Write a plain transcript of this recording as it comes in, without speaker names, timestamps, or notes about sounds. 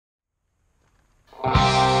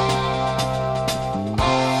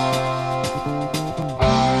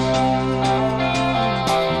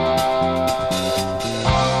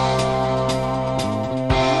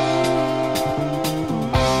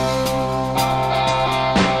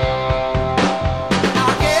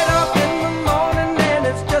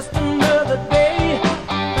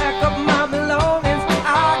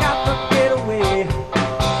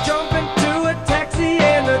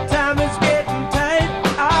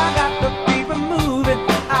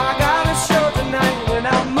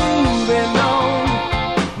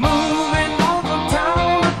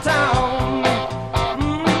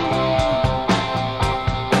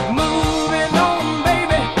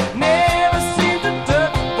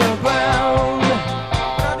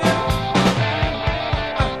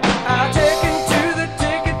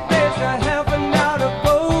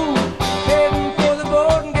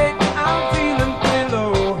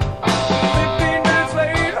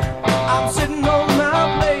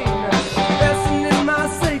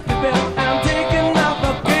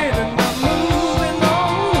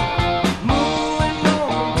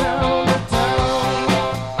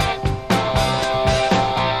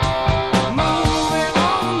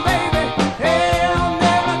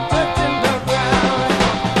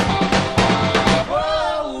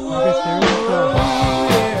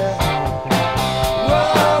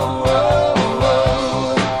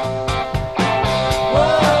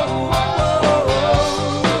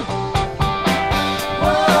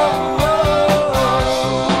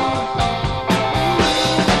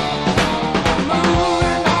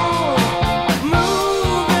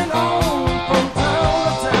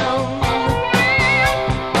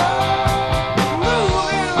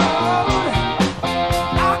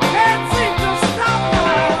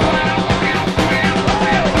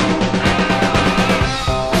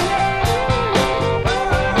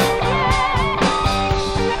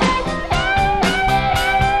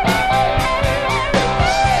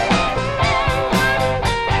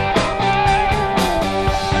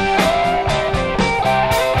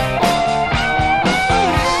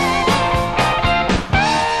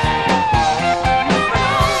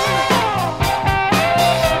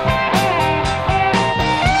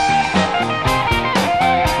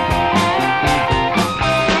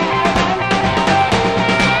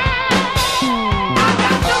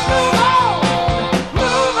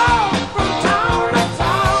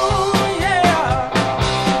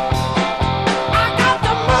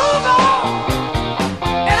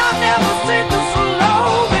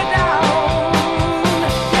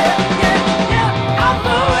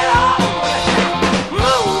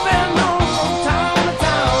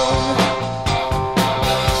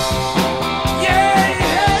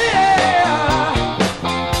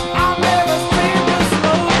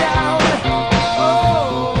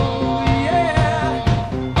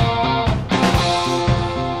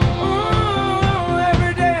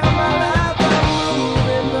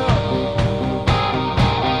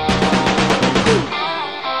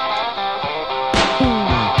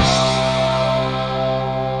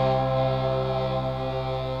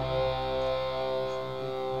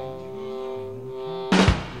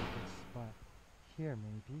Here,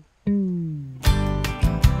 maybe.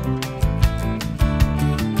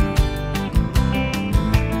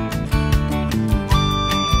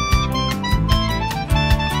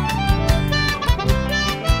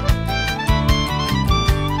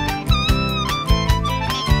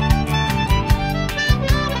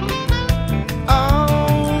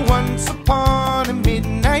 Oh, once upon a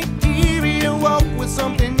midnight dear, you woke with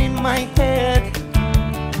something in my head.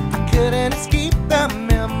 I couldn't escape the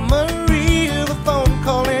memory of a phone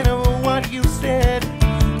call and of what you said.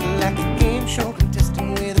 Like a game show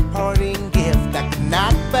contestant with a parting gift, I could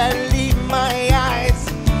not believe my eyes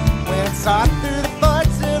when I saw through the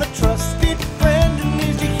voice of a trusted friend who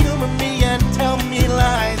needs to humor me and tell me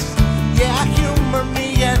lies. Yeah, humor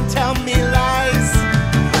me and tell me lies.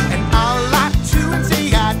 And I'll lie to and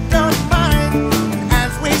say I don't mind. And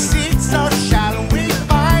as we seek, so shall we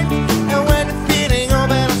find. And when the feeling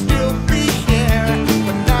of it, I'll still be here.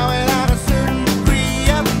 But now without a certain degree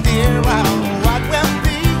of fear, well, what will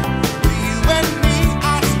be with you and me?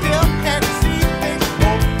 I still can't see things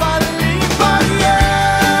hopefully. But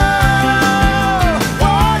yeah,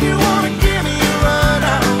 why you wanna give me a run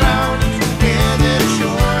around? Is it a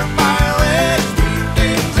surefire way to speed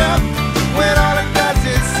things up when all it does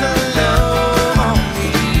is slow me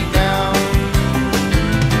down?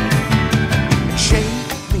 Shake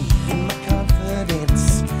me in my confidence,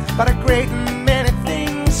 but a great